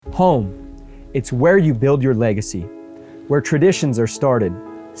Home. It's where you build your legacy, where traditions are started,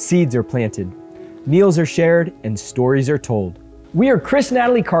 seeds are planted, meals are shared, and stories are told. We are Chris and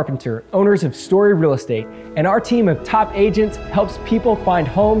Natalie Carpenter, owners of Story Real Estate, and our team of top agents helps people find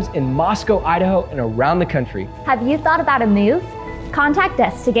homes in Moscow, Idaho, and around the country. Have you thought about a move? Contact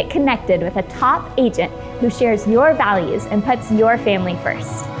us to get connected with a top agent who shares your values and puts your family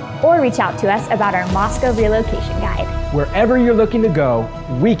first. Or reach out to us about our Moscow relocation guide. Wherever you're looking to go,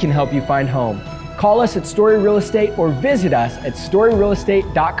 we can help you find home. Call us at Story Real Estate or visit us at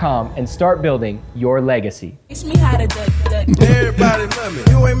storyrealestate.com and start building your legacy. Everybody love me.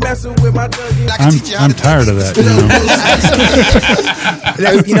 You ain't messing with my I'm tired of that.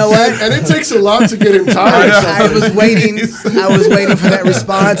 You know what? And it takes a lot to get him tired. I was waiting for that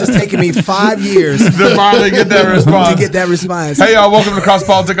response. It's taken me 5 years to finally get that response. Hey, y'all, welcome to Cross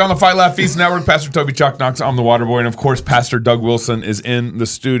Politic on the Fight Laugh Feast Network. Pastor Toby Chuck Knox, I'm the Waterboy, and of course, Pastor Doug Wilson is in the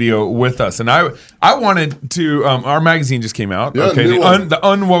studio with us. And I wanted to, our magazine just came out, the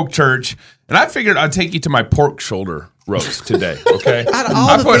Unwoke Church, and I figured I'd take you to my pork shoulder roast today, okay? I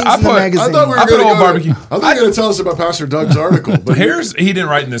thought we were going to tell us about Pastor Doug's article. But he didn't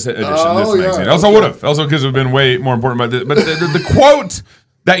write in this edition, this magazine. Also would have. Also because it would have been way more important. But the quote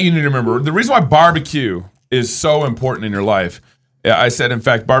that you need to remember, the reason why barbecue is so important in your life, I said, in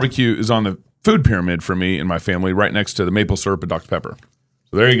fact, barbecue is on the food pyramid for me and my family, right next to the maple syrup and Dr. Pepper.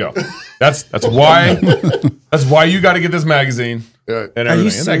 So there you go. That's why you got to get this magazine. Yeah. And Are everything.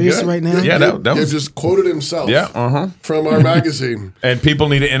 you serious right now? Yeah, that He was just quoted himself. Yeah, from our magazine. And people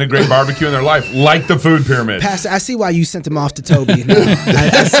need to integrate barbecue in their life, like the food pyramid. Pastor, I see why you sent him off to Toby.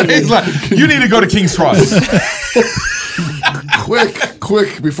 I see. He's like, you need to go to King's Cross.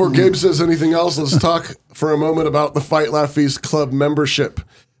 Quick, before Gabe says anything else, let's talk for a moment about the Fight Laugh Feast Club membership.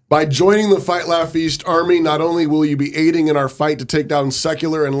 By joining the Fight Laugh Feast Army, not only will you be aiding in our fight to take down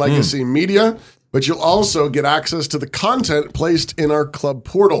secular and legacy media, but you'll also get access to the content placed in our club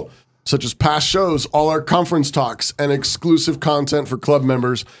portal, such as past shows, all our conference talks, and exclusive content for club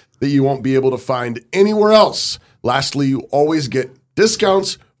members that you won't be able to find anywhere else. Lastly, you always get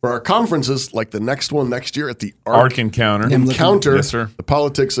discounts for our conferences, like the next one next year at the Ark Encounter. Yes, sir. The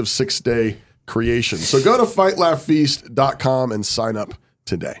politics of 6-day creation. So go to fightlaughfeast.com and sign up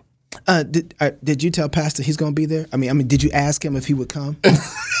today. Did you tell Pastor he's going to be there? I mean, did you ask him if he would come?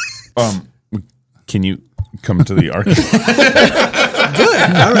 Can you come to the Ark? Good.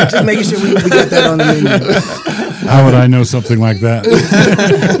 All right, just making sure we get that on the menu. How would I know something like that?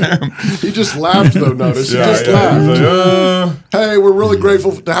 He just laughed, though, notice. He just laughed. Hey, we're really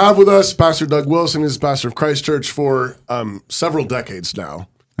grateful to have with us Pastor Doug Wilson. He's pastor of Christ Church for several decades now.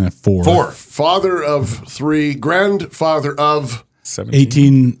 Four. Father of 3, grandfather of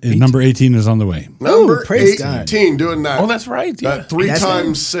 17. 18. Number 18 is on the way. Number praise 18, doing that. Oh, that's right. Yeah. That 3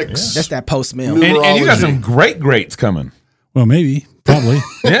 times 6. That's that post-meal. And you got some greats coming. Well, maybe. Probably.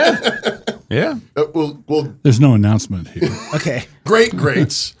 Yeah. Well, There's no announcement here. Okay.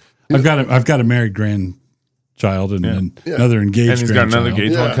 Greats. I've got a married grandchild and another engaged And he's got another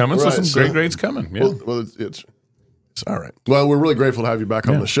engaged one coming, right. so some greats coming. Yeah. Well, it's all right. Well, we're really grateful to have you back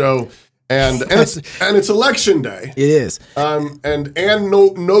on the show. And it's election day. It is. And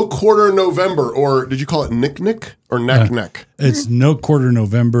no quarter November, or did you call it Nick or neck? It's no quarter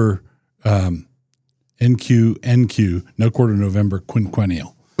November, NQ, no quarter November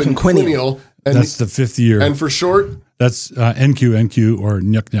quinquennial. Quinquennial. And that's the 5th year. And for short? That's NQ or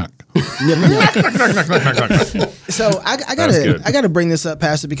nyuk. So I gotta bring this up,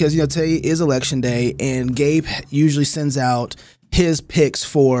 Pastor, because today is election day, and Gabe usually sends out his picks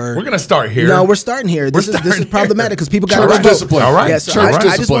for. We're gonna start here. No, we're starting here. This is problematic because people got to vote. Discipline. All right. Yeah, so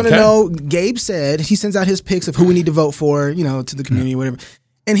I just want to know. Gabe said he sends out his picks of who we need to vote for, to the community, whatever.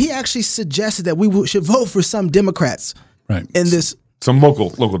 And he actually suggested that we should vote for some Democrats, right? In this, some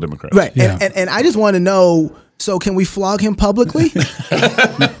local Democrats, right? Yeah. And I just want to know. So can we flog him publicly?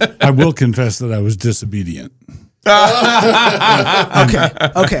 I will confess that I was disobedient. Okay,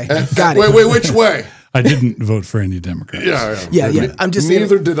 got it. Wait, which way? I didn't vote for any Democrats. Yeah. I'm just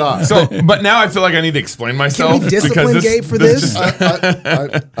neither did I. So, but now I feel like I need to explain myself. Can we discipline Gabe for this?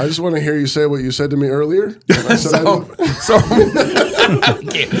 I just want to hear you say what you said to me earlier. And I said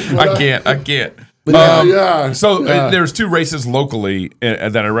I can't. So there's 2 races locally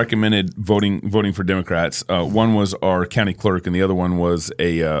that I recommended voting for Democrats. One was our county clerk, and the other one was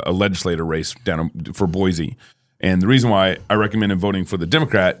a legislator race down for Boise. And the reason why I recommended voting for the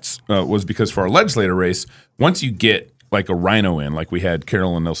Democrats was because for our legislator race, once you get like a rhino in, like we had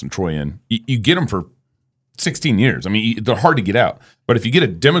Carol and Nelson Troy in, you get them for 16 years. I mean, they're hard to get out. But if you get a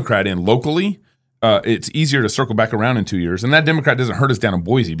Democrat in locally, it's easier to circle back around in 2 years. And that Democrat doesn't hurt us down in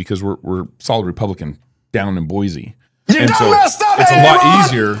Boise because we're solid Republican down in Boise. And so it's a lot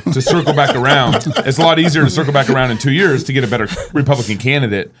easier to circle back around. It's a lot easier to circle back around in 2 years to get a better Republican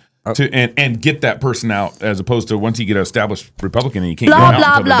candidate and get that person out, as opposed to once you get an established Republican and you can't Blah, get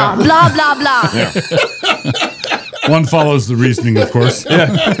out blah, until blah, they're done. blah, blah, blah. One follows the reasoning, of course.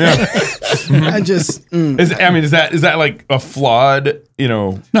 I just. Is that like a flawed,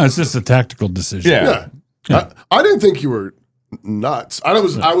 No, it's just a tactical decision. Yeah. I didn't think you were nuts. I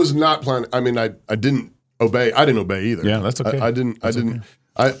was not planning. I mean, I didn't obey. I didn't obey either. Yeah, that's okay. I didn't. There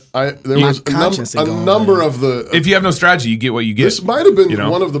My was conscience a is going number on. of the. If you have no strategy, you get what you get. This might have been you know?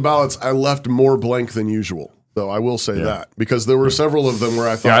 one of the ballots I left more blank than usual, though. I will say that, because there were several of them where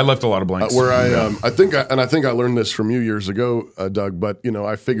I thought. Yeah, I left a lot of blanks. Where I think I learned this from you years ago, Doug. But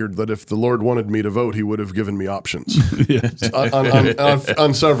I figured that if the Lord wanted me to vote, He would have given me options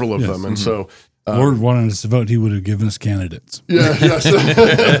on several of them, and so. Lord wanted us to vote, He would have given us candidates. Yeah, yes.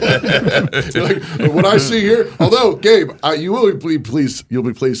 Like, what I see here, although Gabe, you'll be pleased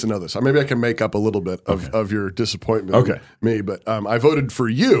to know this. Maybe I can make up a little bit of your disappointment. Okay. with me, but I voted for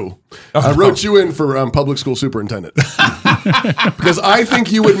you. I wrote you in for public school superintendent because I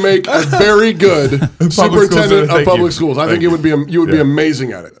think you would make a very good superintendent of public schools. I think you would be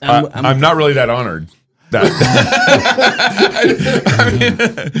amazing at it. I'm not really that honored. Was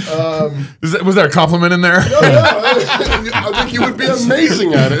there a compliment in there? I think you would be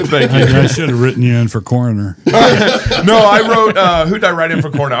amazing at it. Thank you. I should have written you in for coroner. No, I wrote. Who did I write in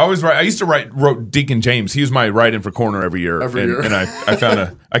for coroner? I used to wrote Deacon James. He was my write in for coroner every year. And I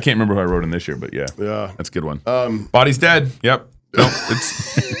found I can't remember who I wrote in this year, but yeah, that's a good one. Body's dead. Yep. No,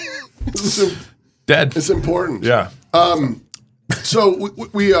 it's dead. It's important. Yeah. So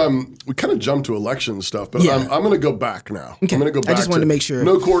we kind of jumped to election stuff, but I'm going to go back now. Okay. I'm going to go back. I just wanted to make sure.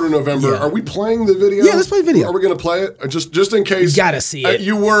 No Quarter November. Yeah. Are we playing the video? Yeah, let's play the video. Are we going to play it? Just in case. You gotta see it.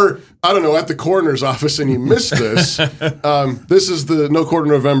 You were, I don't know, at the coroner's office and you missed this. This is the No Quarter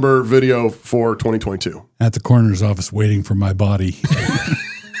November video for 2022. At the coroner's office waiting for my body.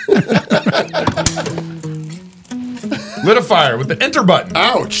 Lit a fire with the enter button.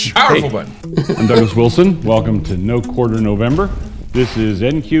 Ouch. Powerful button. I'm Douglas Wilson. Welcome to No Quarter November. This is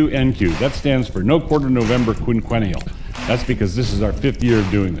NQNQ. That stands for No Quarter November Quinquennial. That's because this is our 5th year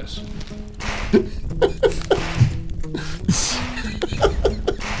of doing this.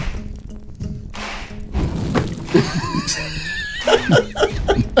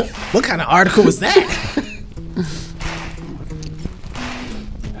 What kind of article was that?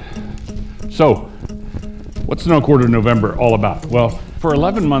 So, what's No Quarter November all about? Well, for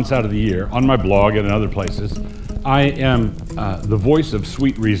 11 months out of the year, on my blog and in other places, I am the voice of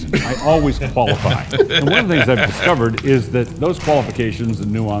sweet reason. I always qualify. And one of the things I've discovered is that those qualifications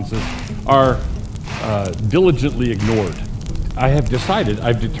and nuances are diligently ignored. I've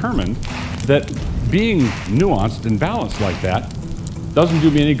determined that being nuanced and balanced like that doesn't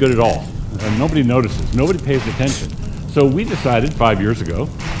do me any good at all. Nobody notices. Nobody pays attention. So we decided 5 years ago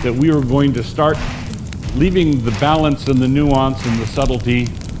that we were going to start leaving the balance and the nuance and the subtlety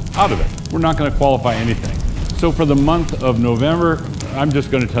out of it. We're not going to qualify anything. So for the month of November, I'm just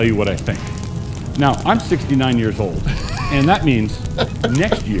going to tell you what I think. Now, I'm 69 years old, and that means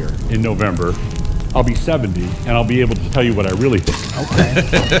next year in November, I'll be 70, and I'll be able to tell you what I really think. Okay.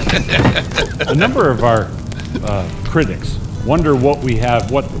 A number of our critics wonder what we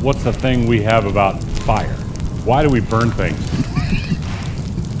have, what's the thing we have about fire? Why do we burn things?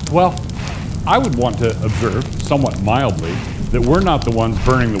 Well, I would want to observe, somewhat mildly, that we're not the ones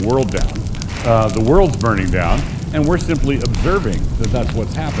burning the world down. The world's burning down, and we're simply observing that that's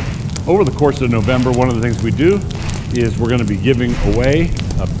what's happening. Over the course of November, one of the things we do is we're going to be giving away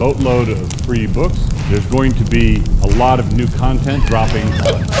a boatload of free books. There's going to be a lot of new content dropping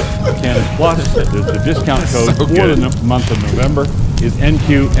on Canon Plus. The discount code for the month of November is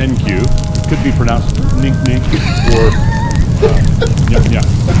NQNQ. Could be pronounced Nink Nink or yeah.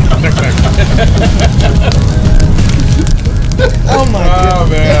 Oh my God. Oh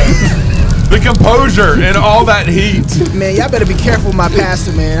man. The composure and all that heat. Man, y'all better be careful with my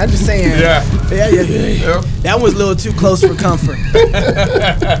pastor, man. I'm just saying. Yeah. That was a little too close for comfort.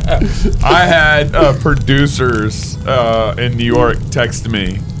 I had producers in New York text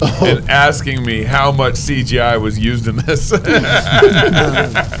me and asking me how much CGI was used in this. They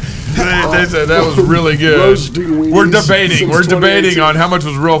said that was really good. We're debating on how much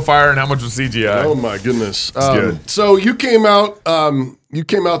was real fire and how much was CGI. Oh my goodness. Good. So you came out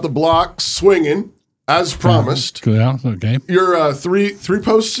the block swinging as promised. Yeah, okay. You're three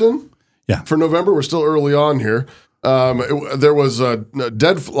posts in? Yeah. For November. We're still early on here. There was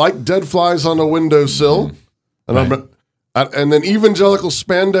dead flies on a windowsill, and then evangelical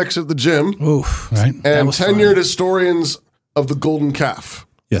spandex at the gym. Oof. Right. And tenured historians of the Golden Calf.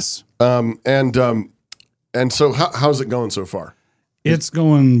 Yes. And so how's it going so far? It's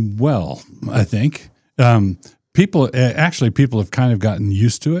going well, I think. People have kind of gotten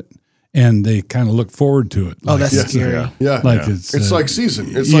used to it, and they kind of look forward to it. Oh, that's scary. Yeah. Like it's like season.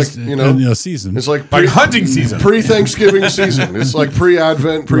 It's Easter, like, season. It's like hunting season. Pre-Thanksgiving season. It's like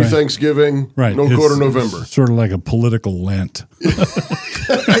pre-Advent, pre-Thanksgiving, right. no quarter November. Sort of like a political Lent. That's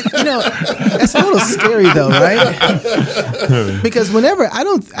a little scary though, right? Because whenever I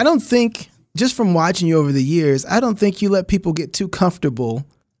don't think, just from watching you over the years, I don't think you let people get too comfortable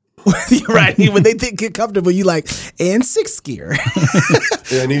with you, right? When they get comfortable, you like, and sixth gear.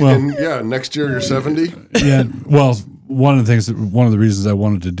 Next year you're 70. Yeah. Well, one of the reasons I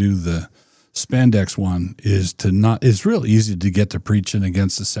wanted to do the spandex one is it's real easy to get to preaching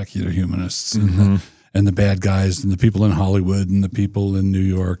against the secular humanists and the bad guys and the people in Hollywood and the people in New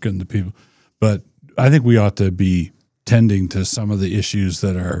York and the people. But I think we ought to be tending to some of the issues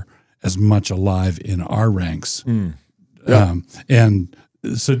that are as much alive in our ranks. And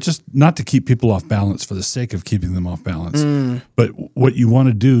so just not to keep people off balance for the sake of keeping them off balance. But what you want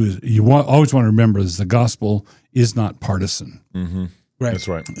to do is always want to remember is the gospel is not partisan. Mm-hmm. Right. That's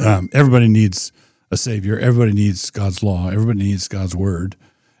right. Everybody needs a savior. Everybody needs God's law. Everybody needs God's word.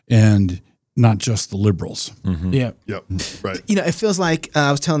 And not just the liberals. Mm-hmm. Yeah. Yep. Right. It feels like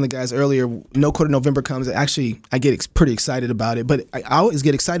I was telling the guys earlier, No Quarter November comes. Actually, I get pretty excited about it, but I always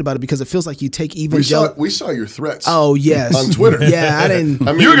get excited about it because it feels like you take evangelical. We saw your threats. Oh, yes. On Twitter. Yeah, I didn't.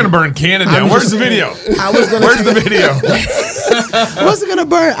 You were going to burn Cannon down. Where's the video? Where's the video? I wasn't going to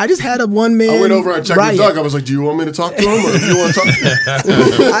burn. I just had a one-man I went over and checked with Doug. I was like, do you want me to talk to him or do you want to talk to him?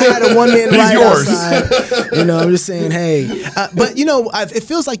 I had a one-man riot outside. I'm just saying, hey. But, it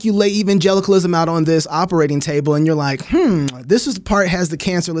feels like you lay evangelicalism out on this operating table and you're like, this is the part has the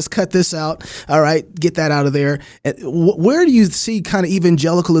cancer. Let's cut this out. All right, get that out of there. Where do you see kind of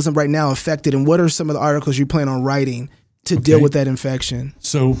evangelicalism right now affected, and what are some of the articles you plan on writing to deal with that infection?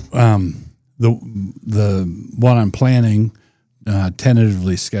 So the one I'm planning,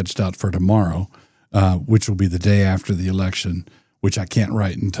 tentatively sketched out for tomorrow, which will be the day after the election, which I can't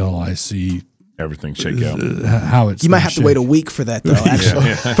write until I see everything shake out. How it's you might have to wait a week for that, though.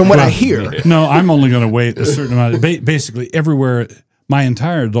 Actually, from what I hear. No, I'm only going to wait a certain amount. Basically, everywhere, my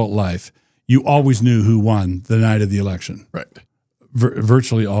entire adult life, you always knew who won the night of the election. Right.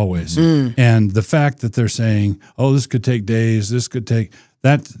 Virtually always. And the fact that they're saying, "Oh, this could take days. This could take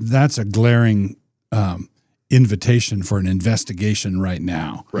that's a glaring invitation for an investigation right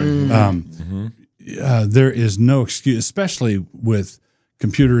now. Right. There is no excuse, especially with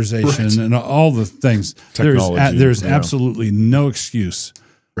computerization and all the things. There's absolutely no excuse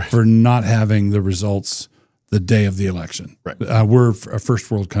for not having the results the day of the election. Right. We're a first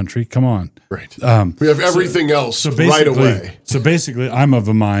world country. Come on. Right. We have everything else right away. So basically, I'm of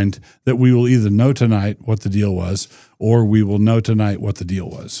a mind that we will either know tonight what the deal was, or we will know tonight what the deal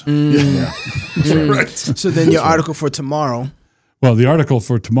was. Right. So then your article for tomorrow. Well, the article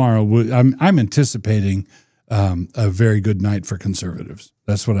for tomorrow, I'm anticipating a very good night for conservatives.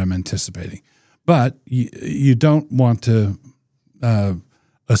 That's what I'm anticipating. But you don't want to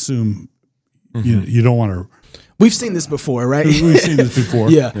assume, you don't want to. We've seen this before, right? We've seen this before.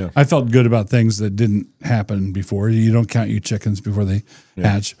 Yeah. I felt good about things that didn't happen before. You don't count your chickens before they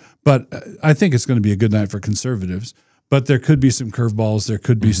hatch. But I think it's going to be a good night for conservatives. But there could be some curveballs. There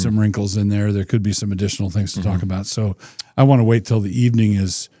could be some wrinkles in there. There could be some additional things to talk about. So I want to wait till the evening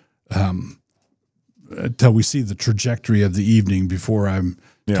is, till we see the trajectory of the evening before I'm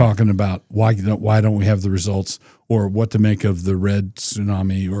talking about why don't we have the results, or what to make of the red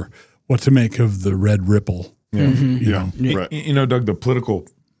tsunami, or what to make of the red ripple. Right. Doug, the political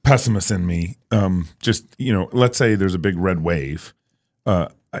pessimist in me, let's say there's a big red wave.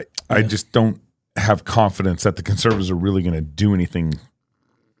 I just don't have confidence that the conservatives are really going to do anything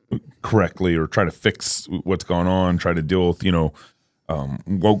correctly or try to fix what's going on, try to deal with,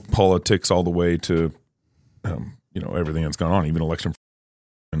 woke politics all the way to, everything that's gone on, even election.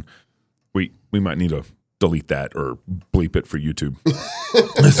 And we might need to delete that or bleep it for YouTube.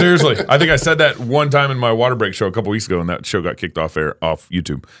 Seriously. I think I said that one time in my water break show a couple weeks ago, and that show got kicked off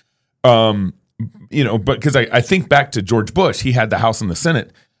YouTube. But because I think back to George Bush, he had the House and the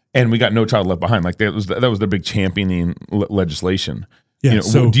Senate, and we got No Child Left Behind. Like that was the big championing legislation. Yeah.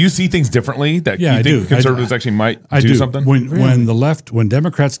 Do you see things differently? That you think conservatives actually might do something? When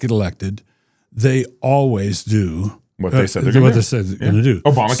Democrats get elected, they always do what they said they're going to do.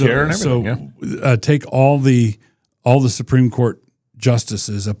 Obamacare and everything. So take all the all the Supreme Court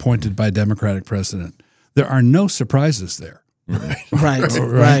justices appointed by a Democratic president. There are no surprises there. Right.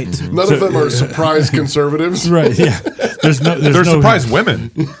 None of them are surprise conservatives. Right. Yeah. There's They're surprised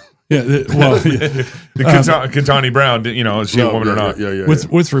women. Yeah. Ketanji Brown, is she a woman or not? Yeah.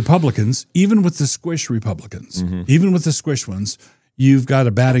 With Republicans, even with the squish Republicans, even with the squish ones, you've got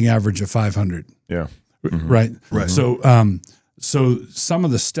a batting average of 500. Yeah. Right. So, so some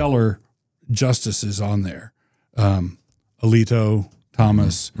of the stellar justices on there, Alito,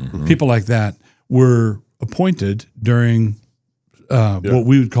 Thomas, people like that, were appointed during what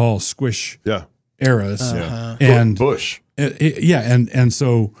we would call squish eras, and Bush. And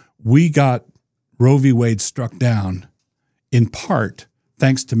so we got Roe v. Wade struck down in part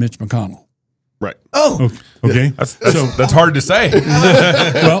thanks to Mitch McConnell. Right. Oh, Okay, That's hard to say.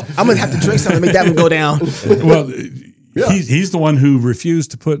 well, I'm gonna have to drink something to make that one go down. well, he's the one who refused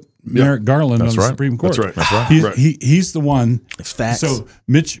to put Merrick Garland on the Supreme Court. That's right. He's the one. It's facts. So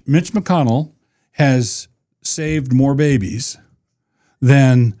Mitch McConnell has saved more babies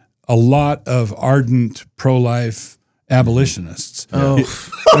than a lot of ardent pro-life abolitionists. Oh.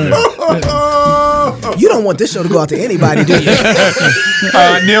 You don't want this show to go out to anybody, do you?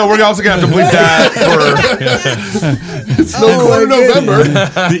 Neil, we're also going to have to bleep that for. It's no quarter November.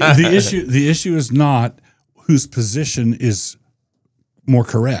 The issue is not whose position is more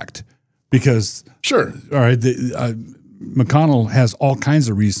correct, because Sure. all right, McConnell has all kinds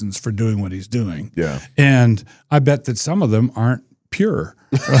of reasons for doing what he's doing. Yeah. And I bet that some of them aren't pure.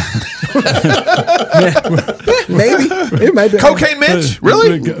 Maybe it might be. Cocaine Mitch?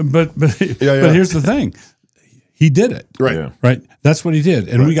 Really? But here's the thing. He did it. Right. Yeah. Right. That's what he did.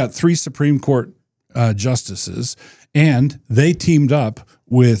 And we got 3 Supreme Court justices, and they teamed up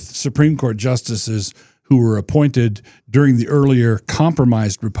with Supreme Court justices who were appointed during the earlier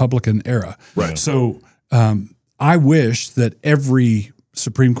compromised Republican era. Right. So I wish that every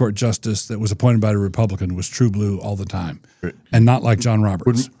Supreme Court justice that was appointed by a Republican was true blue all the time, and not like John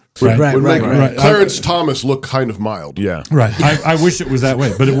Roberts. Would make Right. Clarence Thomas look kind of mild. Yeah. Right. I wish it was that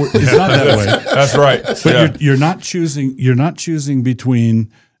way, but it's not that way. That's right. But you're not choosing. You're not choosing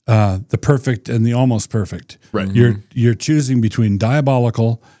between the perfect and the almost perfect. Right. You're choosing between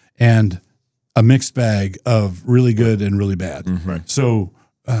diabolical and a mixed bag of really good and really bad. Right. So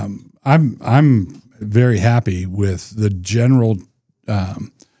I'm very happy with the general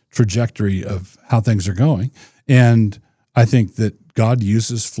trajectory of how things are going, and I think that God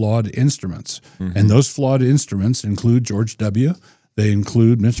uses flawed instruments, and those flawed instruments include George W. They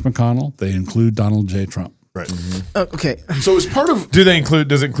include Mitch McConnell. They include Donald J. Trump. Right. Okay. So as part of Does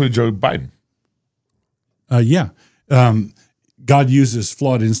it include Joe Biden? God uses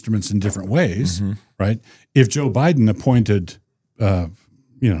flawed instruments in different ways, right? If Joe Biden appointed, a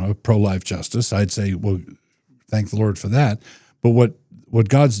pro-life justice, I'd say, well, thank the Lord for that. But what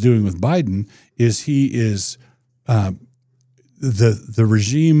God's doing with Biden is he is the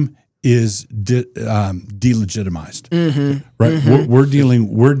regime is delegitimized, right? We're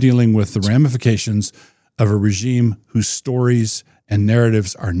dealing with the ramifications of a regime whose stories and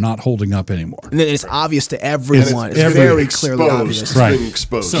narratives are not holding up anymore. And then it's obvious to everyone. It's every- very clearly exposed. obvious. It's Right. being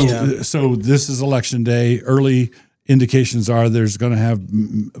exposed. So this is election day. Early indications are there's going to have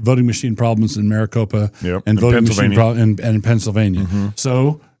voting machine problems in Maricopa Yep. and In voting machine Pennsylvania. and in Pennsylvania.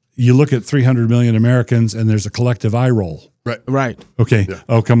 So you look at 300 million Americans, and there's a collective eye roll. Right. Okay.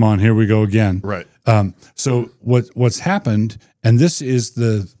 Oh, come on. Here we go again. Right. So what's happened, and this is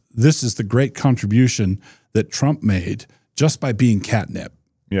the great contribution that Trump made just by being catnip.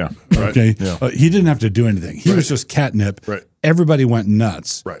 Yeah. Okay. Yeah. He didn't have to do anything. He was just catnip. Right. Everybody went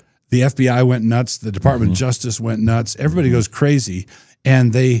nuts. Right. The FBI went nuts. The Department of Justice went nuts. Everybody goes crazy,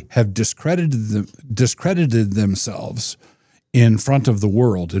 and they have discredited themselves in front of the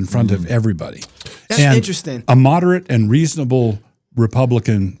world, in front of everybody. That's And interesting. A moderate and reasonable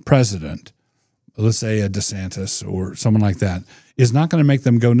Republican president, let's say a DeSantis or someone like that, is not going to make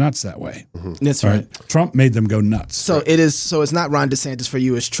them go nuts that way. That's All right. Trump made them go nuts. So it is. So it's not Ron DeSantis for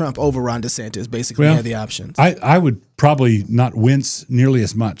you. It's Trump over Ron DeSantis. Basically, Well, you have the options. I would probably not wince nearly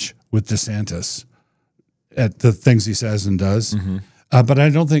as much with DeSantis at the things he says and does, but I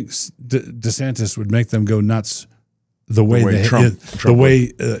don't think DeSantis would make them go nuts the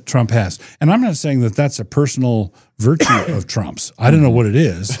way Trump has. And I'm not saying that that's a personal virtue of Trump's. I don't know what it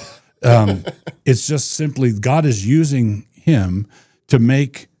is. It's just simply God is using him to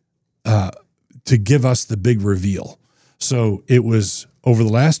make to give us the big reveal. So it was over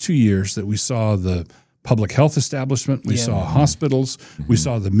the last 2 years that we saw the public health establishment, we saw hospitals, we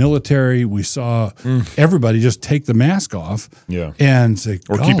saw the military, we saw everybody just take the mask off, Yeah. and say,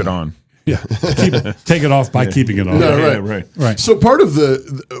 Or keep it on. Take it off by keeping it on. No, Right. So part of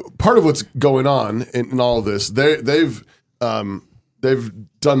what's going on in all of this, they've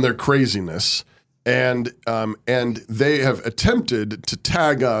done their craziness, and they have attempted to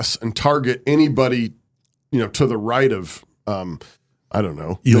tag us and target anybody, to the right of I don't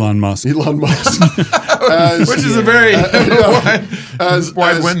know, Elon Musk, which is a very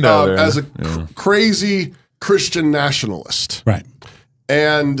wide window there. as a crazy Christian nationalist, right?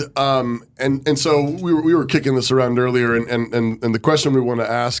 And so we were kicking this around earlier, and the question we want to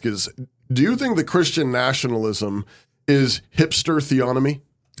ask is: do you think the Christian nationalism is hipster theonomy?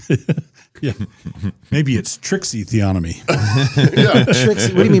 Yeah, maybe it's tricksy theonomy. Yeah,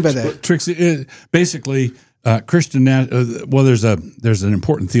 Trixie, what do you mean by that? Tricksy, basically. Christian, there's an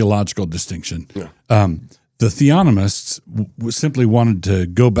important theological distinction. Yeah. The theonomists simply wanted to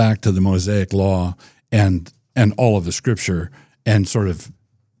go back to the Mosaic Law and all of the Scripture and sort of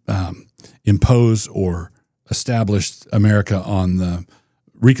impose or establish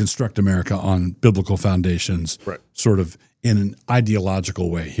reconstruct America on biblical foundations, right. Sort of in an ideological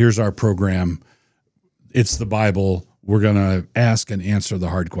way. Here's our program. It's the Bible. We're going to ask and answer the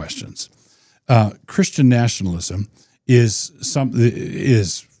hard questions. Christian nationalism is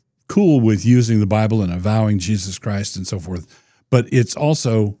cool with using the Bible and avowing Jesus Christ and so forth, but it's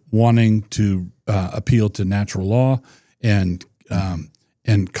also wanting to appeal to natural law and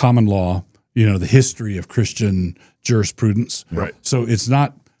common law. The history of Christian jurisprudence. Right. So it's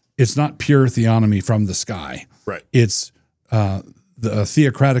not pure theonomy from the sky. Right. It's the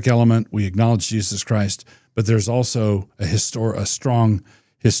theocratic element. We acknowledge Jesus Christ, but there's also a strong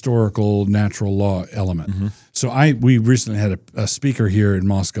historical natural law element. Mm-hmm. So we recently had a speaker here in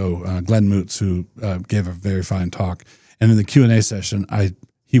Moscow, Glenn Moots, who gave a very fine talk. And in the Q&A session,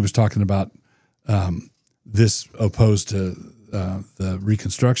 he was talking about this opposed to the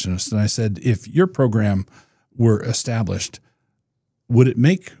Reconstructionists. And I said, if your program were established, would it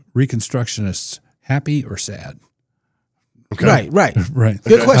make Reconstructionists happy or sad? Okay. Right.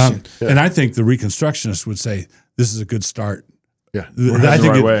 Good question. And I think the Reconstructionists would say, this is a good start. Yeah, I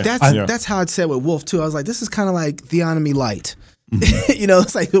think way. That's how I'd say it with Wolf too. I was like, this is kind of like theonomy light. Mm-hmm.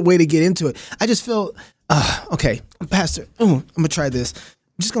 It's like a way to get into it. I just feel, okay, Pastor, I'm gonna try this.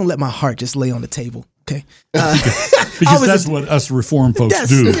 I'm just gonna let my heart just lay on the table. Okay, because that's what us Reformed folks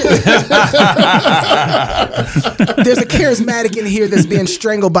do. There's a charismatic in here that's being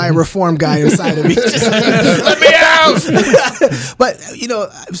strangled by a Reformed guy inside of me. Let me out. But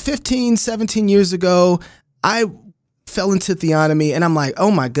 15, 17 years ago, I fell into theonomy, and I'm like,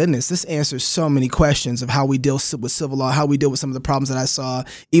 oh my goodness, this answers so many questions of how we deal with civil law, how we deal with some of the problems that I saw,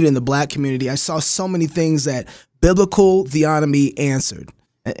 even in the Black community. I saw so many things that biblical theonomy answered.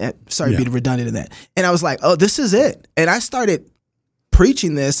 Sorry to be redundant in that. And I was like, oh, this is it. And I started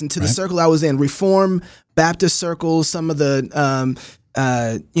preaching this into the circle I was in, Reformed Baptist circles, some of the,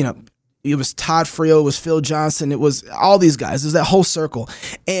 it was Todd Friel, it was Phil Johnson, it was all these guys, it was that whole circle.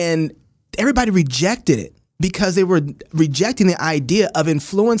 And everybody rejected it, because they were rejecting the idea of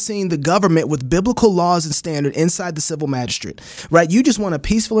influencing the government with biblical laws and standard inside the civil magistrate, right? You just want a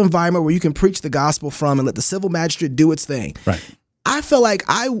peaceful environment where you can preach the gospel from and let the civil magistrate do its thing. Right. I felt like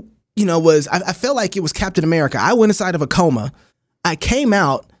I felt like it was Captain America. I went inside of a coma. I came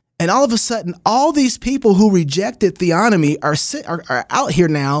out, and all of a sudden, all these people who rejected theonomy are out here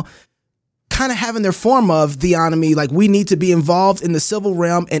now, kind of having their form of theonomy. Like, we need to be involved in the civil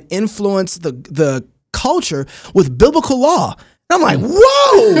realm and influence the culture with biblical law. And I'm like,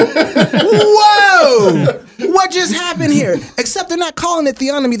 whoa, what just happened here? Except they're not calling it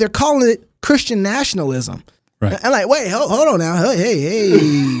theonomy, they're calling it Christian nationalism. Right. I'm like, wait, hold on now.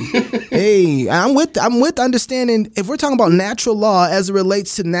 Hey. I'm with understanding, if we're talking about natural law as it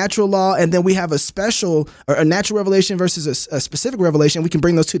relates to natural law, and then we have a special or a natural revelation versus a specific revelation, we can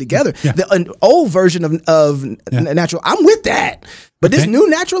bring those two together. Yeah. An old version of natural, I'm with that. But this new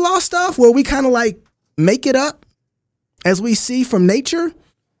natural law stuff where we kind of like make it up as we see from nature.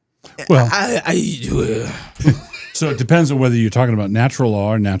 Well, so it depends on whether you're talking about natural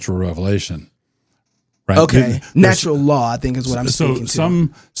law or natural revelation. Right? Okay, natural law, I think, is what I'm speaking to.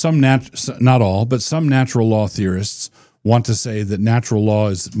 Not all, but some natural law theorists want to say that natural law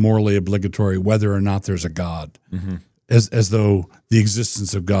is morally obligatory whether or not there's a God, as though the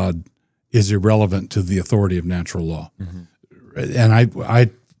existence of God is irrelevant to the authority of natural law. Mm-hmm. And I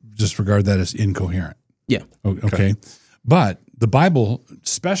just regard that as incoherent. Yeah. Okay. But the Bible,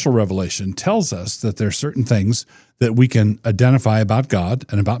 special revelation, tells us that there are certain things that we can identify about God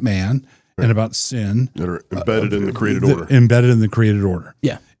and about man and about sin that are embedded in the created order. Embedded in the created order.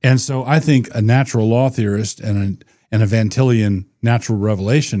 Yeah. And so I think a natural law theorist and a Van Tillian natural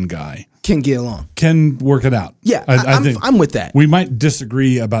revelation guy can get along. Can work it out. Yeah, I think I'm with that. We might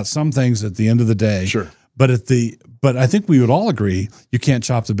disagree about some things at the end of the day. Sure. But I think we would all agree you can't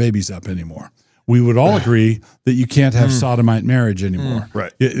chop the babies up anymore. We would all agree that you can't have sodomite marriage anymore.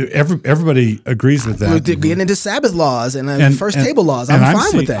 Right. Everybody agrees with that. We're getting into Sabbath laws and first table laws. I'm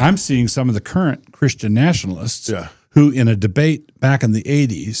fine with that. I'm seeing some of the current Christian nationalists who, in a debate back in the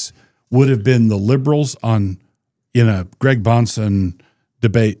 80s, would have been the liberals in a Greg Bonson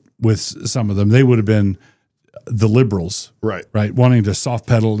debate with some of them. They would have been the liberals, right, wanting to soft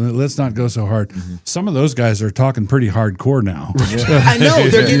pedal. Let's not go so hard. Some of those guys are talking pretty hardcore now. I know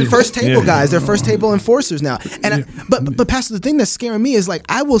they're getting first table guys. They're first table enforcers now. And but Pastor, the thing that's scaring me is like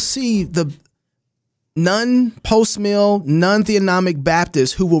I will see the post-mill, theonomic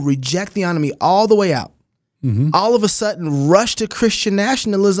Baptists who will reject theonomy all the way out. All of a sudden, rush to Christian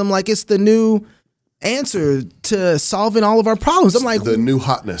nationalism like it's the new answer to solving all of our problems. I'm like, the new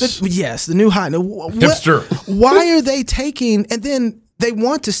hotness. The new hotness. Hipster. Why are they taking, and then they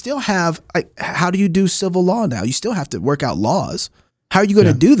want to still have, like, how do you do civil law now? You still have to work out laws. How are you going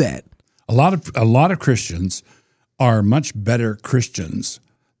to do that? A lot of Christians are much better Christians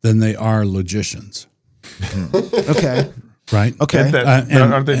than they are logicians. Okay. Right. Okay.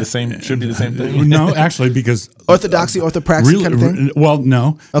 Aren't they the same? Should be the same thing. No, actually, because orthodoxy, orthopraxy kind of thing. Well,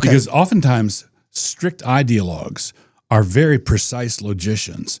 no, because oftentimes strict ideologues are very precise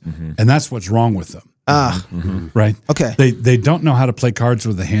logicians, and that's what's wrong with them. Right. Okay. They don't know how to play cards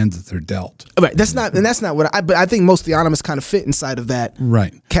with the hand that they're dealt. Right. That's not what but I think most theonomists kind of fit inside of that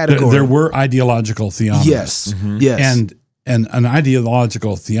category. There were ideological theonomists. Yes. Yes. And an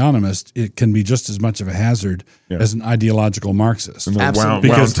ideological theonomist, it can be just as much of a hazard as an ideological Marxist. And they're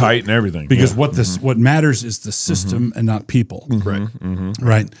wound tight and everything. Because what matters is the system and not people. Right.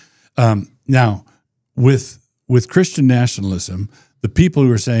 Right. Now, with Christian nationalism, the people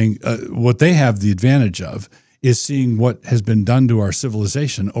who are saying what they have the advantage of is seeing what has been done to our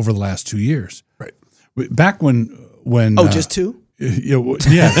civilization over the last 2 years. Right. Back when just 2?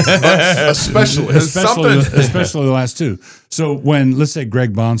 especially the last 2. So when, let's say,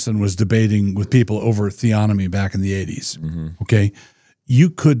 Greg Bonson was debating with people over theonomy back in the 80s, okay,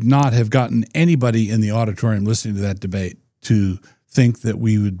 you could not have gotten anybody in the auditorium listening to that debate to think that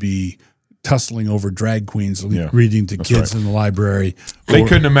we would be tussling over drag queens reading to kids in the library. They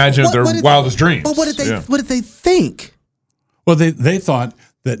couldn't imagine their wildest dreams. But what did they think? Well, they thought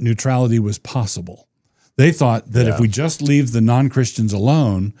that neutrality was possible. They thought that if we just leave the non-Christians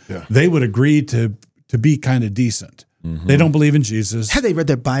alone, they would agree to be kind of decent. They don't believe in Jesus. Have they read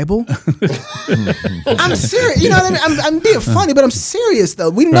their Bible? I'm serious. You know what I mean? I'm being funny, but I'm serious,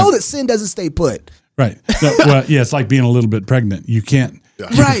 though. We know that sin doesn't stay put. Right. No, well, it's like being a little bit pregnant. You can't.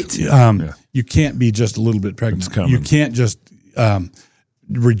 Right. You can't be just a little bit pregnant. You can't just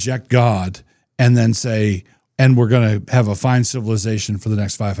reject God and then say, and we're going to have a fine civilization for the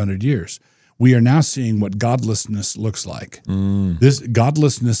next 500 years. We are now seeing what godlessness looks like. This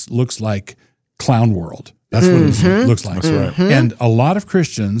godlessness looks like clown world. That's what it looks like. That's right. And a lot of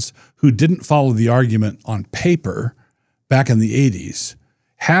Christians who didn't follow the argument on paper back in the 80s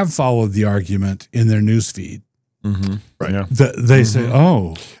have followed the argument in their newsfeed. Right. Yeah. They say,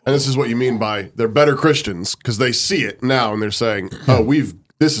 oh. And this is what you mean by they're better Christians because they see it now and they're saying,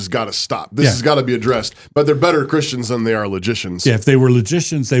 this has got to stop. This has got to be addressed. But they're better Christians than they are logicians. Yeah, if they were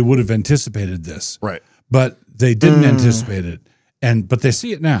logicians, they would have anticipated this. Right. But they didn't anticipate it. But they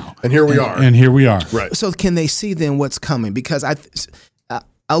see it now. And here we are. And here we are. Right. So can they see then what's coming? Because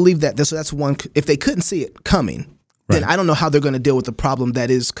I'll leave that. So that's one. If they couldn't see it coming, then I don't know how they're going to deal with the problem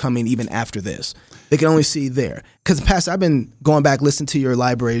that is coming even after this. They can only see there. Because, Pastor, I've been going back, listening to your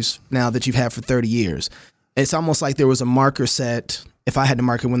libraries now that you've had for 30 years. It's almost like there was a marker set. If I had to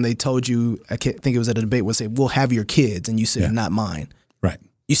mark it when they told you, I can't think it was at a debate, would say, we'll have your kids. And you said, not mine. Right.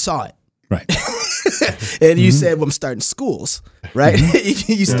 You saw it. Right. And you said, well, I'm starting schools, right?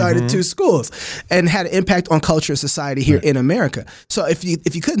 You started 2 schools and had an impact on culture and society here in America. So if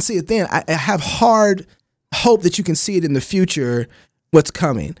you couldn't see it then, I have hard hope that you can see it in the future, what's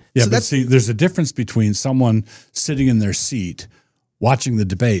coming. Yeah, so but see, there's a difference between someone sitting in their seat, watching the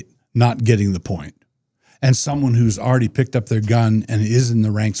debate, not getting the point, and someone who's already picked up their gun and is in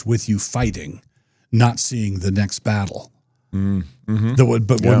the ranks with you fighting, not seeing the next battle.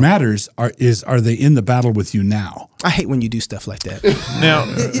 But what matters are they in the battle with you now? I hate when you do stuff like that. Now,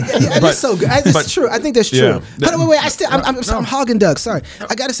 that's so good. That's true. I think that's true. But wait. I'm hogging Doug. Sorry,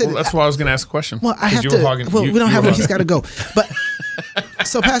 I got to say that's why I was going to ask a question. Well, I have to. We don't have. He's got to go. But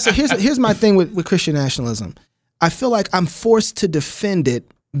so, Pastor, here's my thing with Christian nationalism. I feel like I'm forced to defend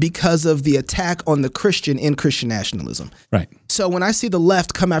it because of the attack on the Christian in Christian nationalism. Right. So when I see the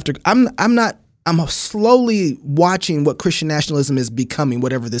left come after, I'm slowly watching what Christian nationalism is becoming,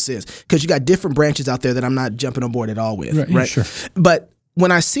 whatever this is, because you got different branches out there that I'm not jumping on board at all with. Right. Sure. But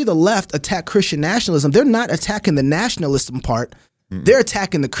when I see the left attack Christian nationalism, they're not attacking the nationalism part. They're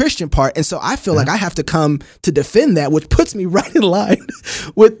attacking the Christian part. And so I feel like I have to come to defend that, which puts me right in line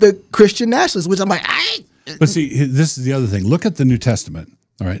with the Christian nationalists, which I'm like, But see, this is the other thing. Look at the New Testament.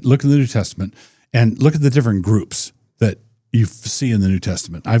 All right. Look at the New Testament and look at the different groups that you see in the New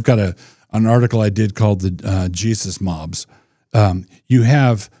Testament. I've got an article I did called the Jesus Mobs. You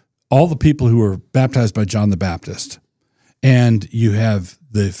have all the people who were baptized by John the Baptist, and you have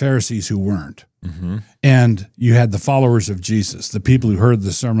the Pharisees who weren't. Mm-hmm. And you had the followers of Jesus, the people who heard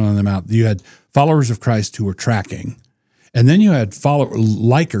the Sermon on the Mount. You had followers of Christ who were tracking. And then you had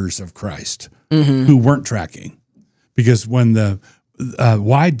likers of Christ who weren't tracking. Because when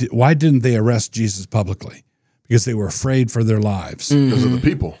why didn't they arrest Jesus publicly? Because they were afraid for their lives. Because of the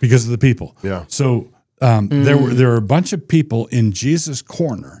people. Because of the people. Yeah. So there were a bunch of people in Jesus'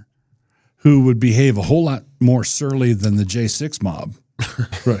 corner who would behave a whole lot more surly than the J6 mob.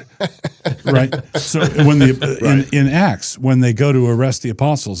 Right. So when in Acts, when they go to arrest the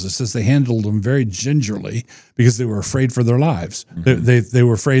apostles, it says they handled them very gingerly because they were afraid for their lives. Mm-hmm. They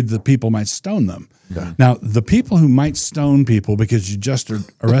were afraid the people might stone them. Yeah. Now, the people who might stone people because you just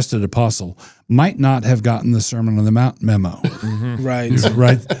arrested an apostle might not have gotten the Sermon on the Mount memo. Mm-hmm. Right.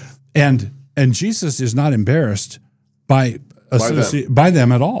 Right. And Jesus is not embarrassed by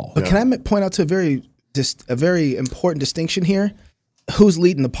them at all. But can I point out to a very important distinction here? Who's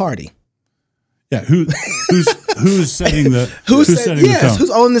leading the party? Yeah, who's setting the setting the tone?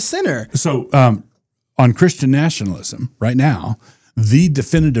 Who's on the center? So on Christian nationalism right now, the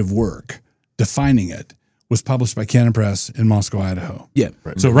definitive work defining it was published by Canon Press in Moscow, Idaho. Yeah.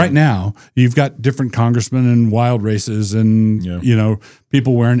 Right. So right now you've got different congressmen and wild races and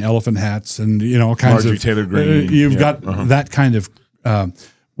people wearing elephant hats and all kinds Marjorie of Taylor Greene. You've got that kind of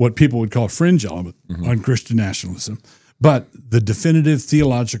what people would call fringe element on Christian nationalism. But the definitive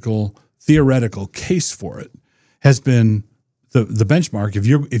theoretical case for it has been the benchmark.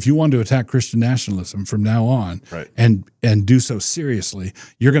 If you want to attack Christian nationalism from now on, and do so seriously,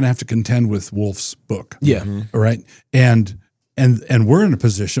 you're going to have to contend with Wolf's book. Yeah, all right. And we're in a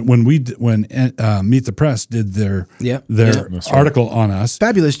position when Meet the Press did their article on us.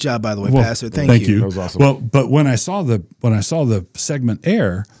 Fabulous job, by the way, Pastor. Thank you. That was awesome. Well, but when I saw the segment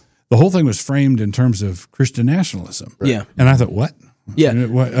air, the whole thing was framed in terms of Christian nationalism. Right. Yeah. And I thought, what? Yeah. They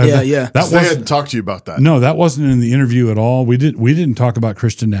hadn't talked to you about that. No, that wasn't in the interview at all. We didn't talk about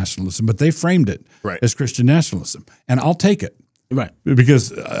Christian nationalism, but they framed it as Christian nationalism. And I'll take it. Right.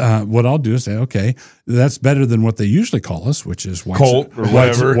 Because what I'll do is say, okay, that's better than what they usually call us, which is white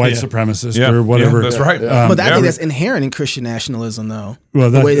supremacist or whatever. Yeah, that's right. But I think that's inherent in Christian nationalism, though.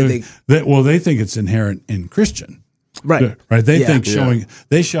 Well, they think it's inherent in Christian. Right. Right. They think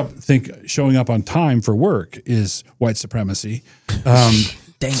showing up on time for work is white supremacy. Dang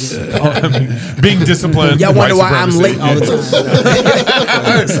it. Being disciplined. Y'all wonder why I'm late all the time.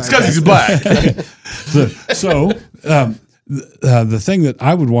 It's because he's black. The thing that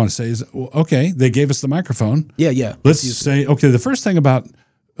I would want to say is, okay, they gave us the microphone. Yeah. Let's say, okay, the first thing about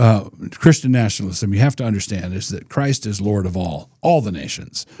Christian nationalism you have to understand is that Christ is Lord of all the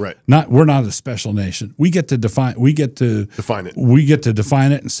nations. Right. We're not a special nation. We get to define it. We get to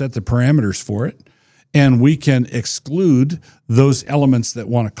define it and set the parameters for it. And we can exclude those elements that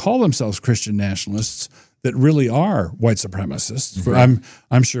want to call themselves Christian nationalists that really are white supremacists. Right.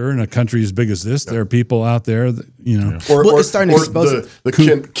 I'm sure in a country as big as this, there are people out there that, or it's starting to expose the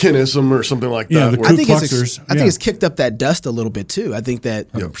Kinnism or something like that. I think it's kicked up that dust a little bit too. I think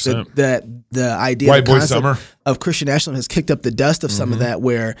that the idea White Boy Summer of Christian nationalism has kicked up the dust of some of that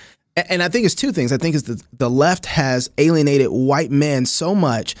where. And I think it's two things. I think it's the left has alienated white men so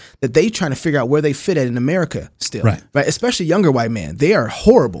much that they're trying to figure out where they fit in America still. Right. Especially younger white men. They are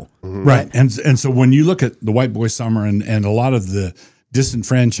horrible. Mm-hmm. Right. And so when you look at the White Boy Summer and a lot of the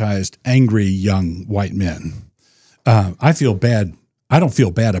disenfranchised, angry young white men, I feel bad. I don't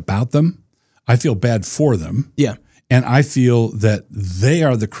feel bad about them. I feel bad for them. Yeah. And I feel that they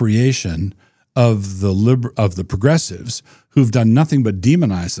are the creation of the progressives who've done nothing but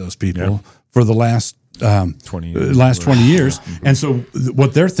demonize those people for the last 20 years. Mm-hmm. And so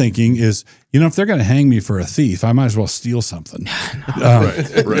what they're thinking is, if they're going to hang me for a thief, I might as well steal something.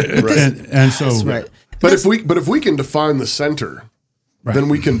 Right. And so, right. But if we can define the center, then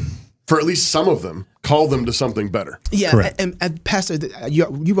we can, for at least some of them, call them to something better. Yeah, and Pastor,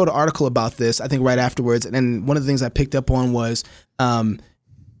 you wrote an article about this, I think right afterwards, and one of the things I picked up on was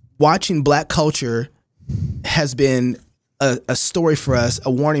watching Black culture has been a story for us,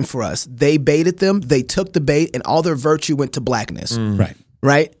 a warning for us. They baited them, they took the bait, and all their virtue went to blackness.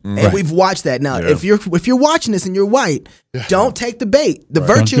 Right? And we've watched that. Now, if you're watching this and you're white, don't take the bait. The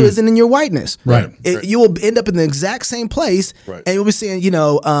virtue isn't in your whiteness. You will end up in the exact same place, and you'll be seeing,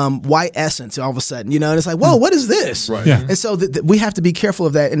 white essence all of a sudden, and it's like, whoa, what is this? And so we have to be careful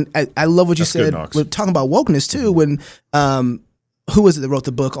of that. And I love what you said. We're talking about wokeness too. When who was it that wrote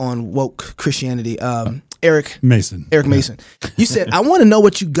the book on woke Christianity? Eric Mason. You said, I want to know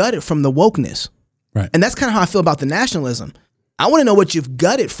what you gutted from the wokeness. And that's kind of how I feel about the nationalism. I want to know what you've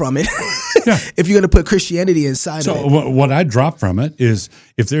gutted from it if you're going to put Christianity inside of it. So what I drop from it is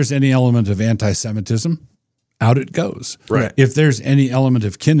if there's any element of anti-Semitism, out it goes. If there's any element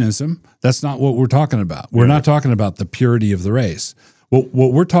of kinism, that's not what we're talking about. We're not talking about the purity of the race. What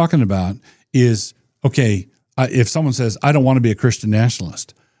we're talking about is, okay, if someone says, I don't want to be a Christian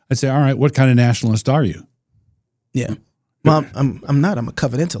nationalist, I'd say, all right, what kind of nationalist are you? Well, I'm not. I'm a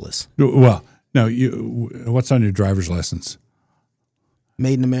covenantalist. Well, no, what's on your driver's license?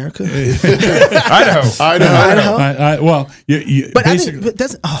 Made in America, Idaho. Well, but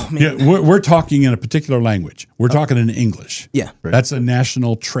that's we're talking in a particular language. We're talking in English. That's a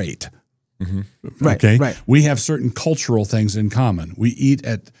national trait. Okay, we have certain cultural things in common. We eat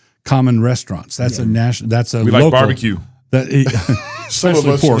at common restaurants. That's a national. That's a we local. Like barbecue.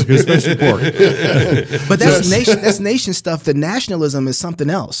 Especially pork. But that's nation stuff. The nationalism is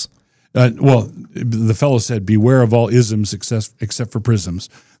something else. Well, the fellow said, beware of all isms except for prisms.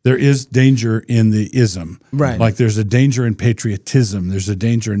 There is danger in the ism. Like there's a danger in patriotism. There's a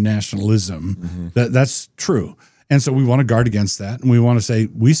danger in nationalism. That's true. And so we want to guard against that. And we want to say,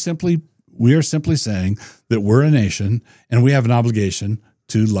 we are simply saying that we're a nation and we have an obligation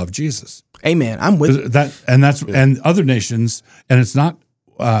to love Jesus. Amen. I'm with that. And other nations, and it's not,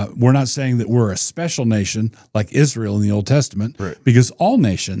 we're not saying that we're a special nation like Israel in the Old Testament, because all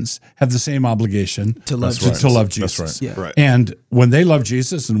nations have the same obligation to love Jesus. That's right. And when they love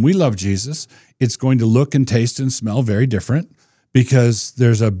Jesus and we love Jesus, it's going to look and taste and smell very different, because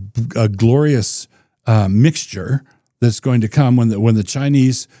there's a glorious mixture that's going to come when the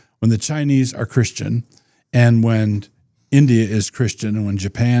Chinese are Christian, and when India is Christian, and when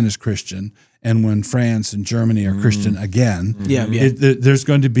Japan is Christian, and when France and Germany are Christian again, there's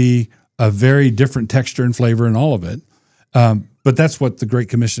going to be a very different texture and flavor in all of it. But that's what the Great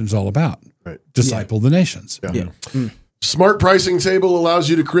Commission is all about. Disciple the nations. Smart Pricing Table allows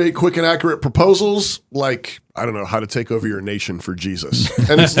you to create quick and accurate proposals like, I don't know, how to take over your nation for Jesus.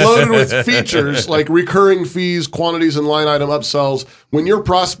 And it's loaded with features like recurring fees, quantities, and line item upsells. When your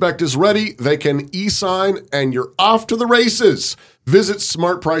prospect is ready, they can e-sign and you're off to the races. Visit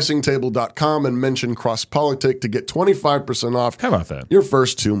smartpricingtable.com and mention CrossPolitic to get 25% off. How about that? Your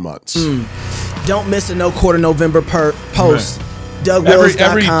first 2 months. Don't miss a No Quarter November post. Right. DougWillis.com.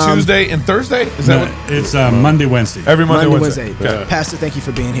 Every Tuesday and Thursday? Is that what? It's Monday, Wednesday. Every Monday, Wednesday. Okay. Pastor, thank you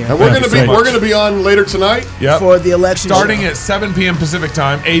for being here. And we're going to be on later tonight for the election. Starting at 7 p.m. Pacific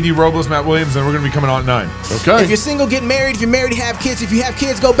time. AD Robles, Matt Williams, and we're going to be coming on at 9. Okay. If you're single, get married. If you're married, have kids. If you have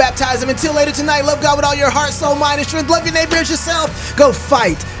kids, go baptize them. Until later tonight, love God with all your heart, soul, mind, and strength. Love your neighbor as yourself. Go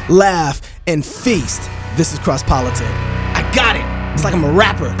fight, laugh, and feast. This is Cross Politic. I got it. It's like I'm a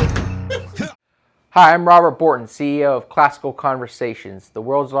rapper. Hi, I'm Robert Borton, CEO of Classical Conversations, the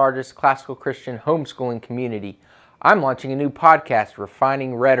world's largest classical Christian homeschooling community. I'm launching a new podcast,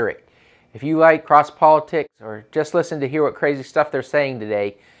 Refining Rhetoric. If you like cross politics or just listen to hear what crazy stuff they're saying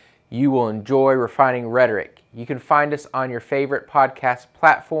today, you will enjoy Refining Rhetoric. You can find us on your favorite podcast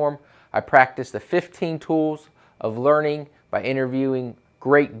platform. I practice the 15 tools of learning by interviewing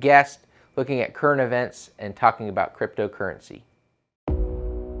great guests, looking at current events, and talking about cryptocurrency.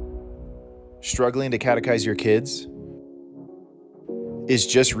 Struggling to catechize your kids? Is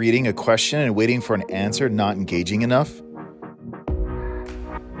just reading a question and waiting for an answer not engaging enough?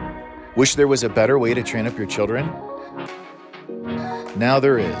 Wish there was a better way to train up your children? Now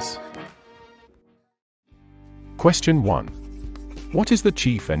there is. Question 1. What is the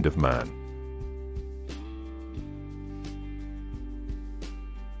chief end of man?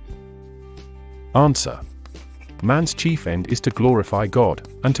 Answer. Man's chief end is to glorify God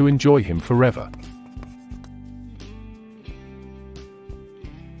and to enjoy Him forever.